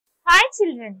Hi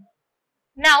children,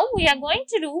 now we are going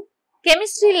to do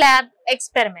chemistry lab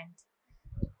experiment.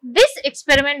 This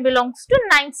experiment belongs to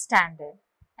 9th standard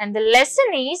and the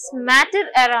lesson is matter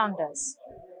around us.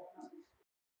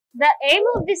 The aim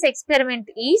of this experiment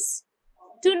is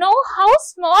to know how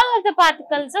small are the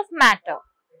particles of matter.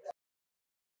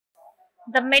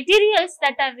 The materials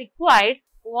that are required: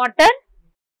 water,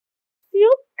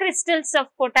 few crystals of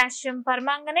potassium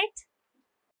permanganate,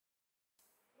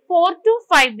 4 to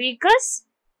 5 beakers,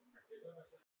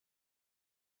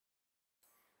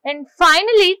 and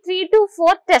finally 3 to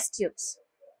 4 test tubes.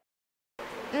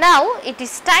 Now it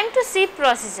is time to see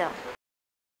procedure.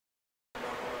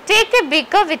 Take a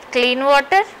beaker with clean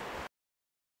water.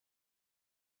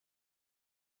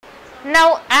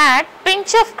 Now add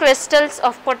pinch of crystals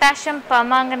of potassium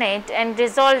permanganate and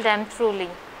dissolve them thoroughly.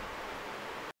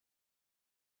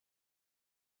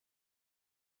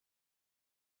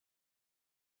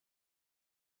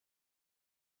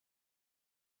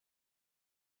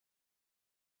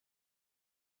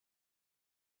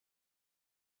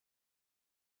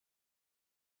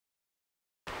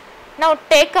 Now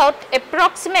take out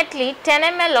approximately 10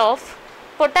 ml of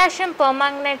potassium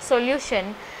permanganate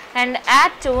solution and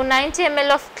add to 90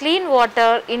 ml of clean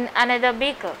water in another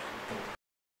beaker.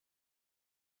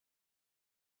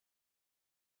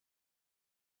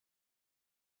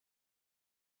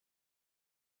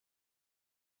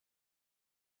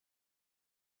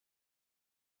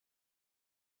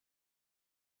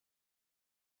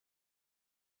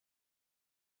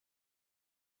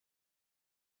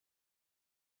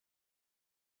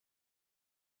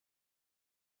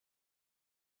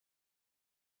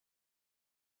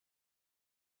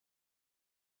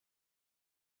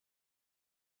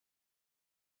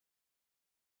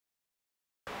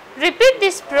 Repeat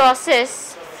this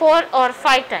process 4 or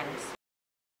 5 times.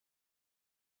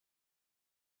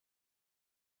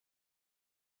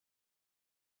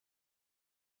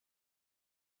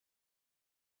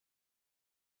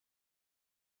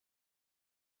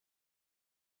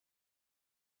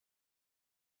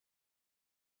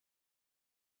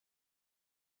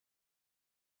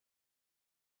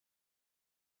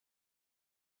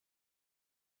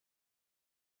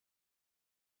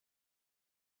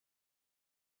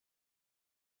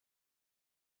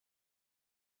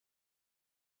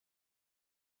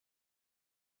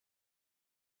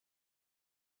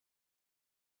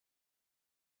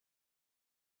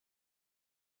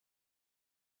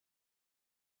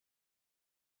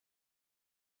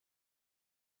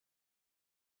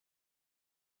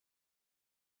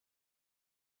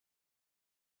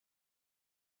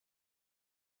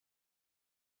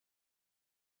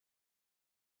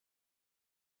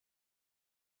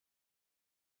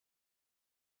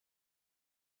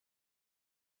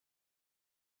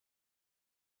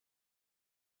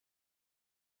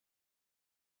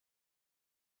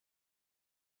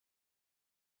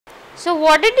 So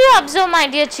what did you observe, my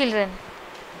dear children?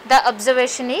 The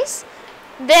observation is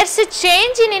there is a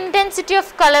change in intensity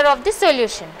of color of the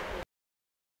solution.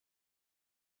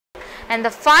 And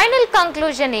the final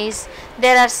conclusion is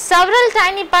there are several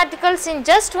tiny particles in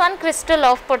just one crystal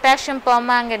of potassium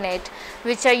permanganate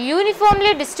which are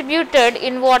uniformly distributed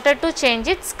in water to change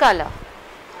its color.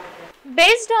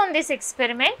 Based on this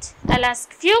experiment, I will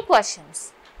ask few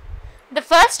questions. The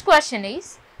first question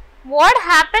is, what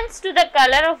happens to the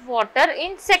color of water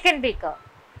in second beaker?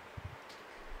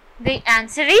 The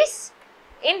answer is,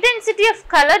 intensity of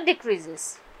color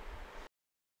decreases.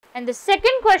 And the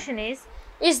second question is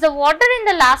the water in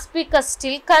the last beaker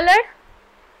still colored?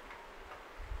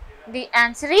 The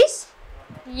answer is,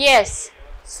 yes,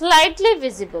 slightly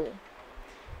visible.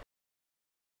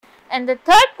 And the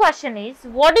third question is,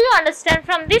 what do you understand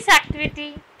from this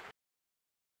activity?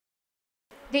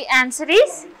 The answer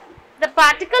is, the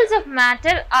particles of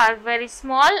matter are very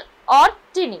small or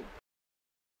tiny.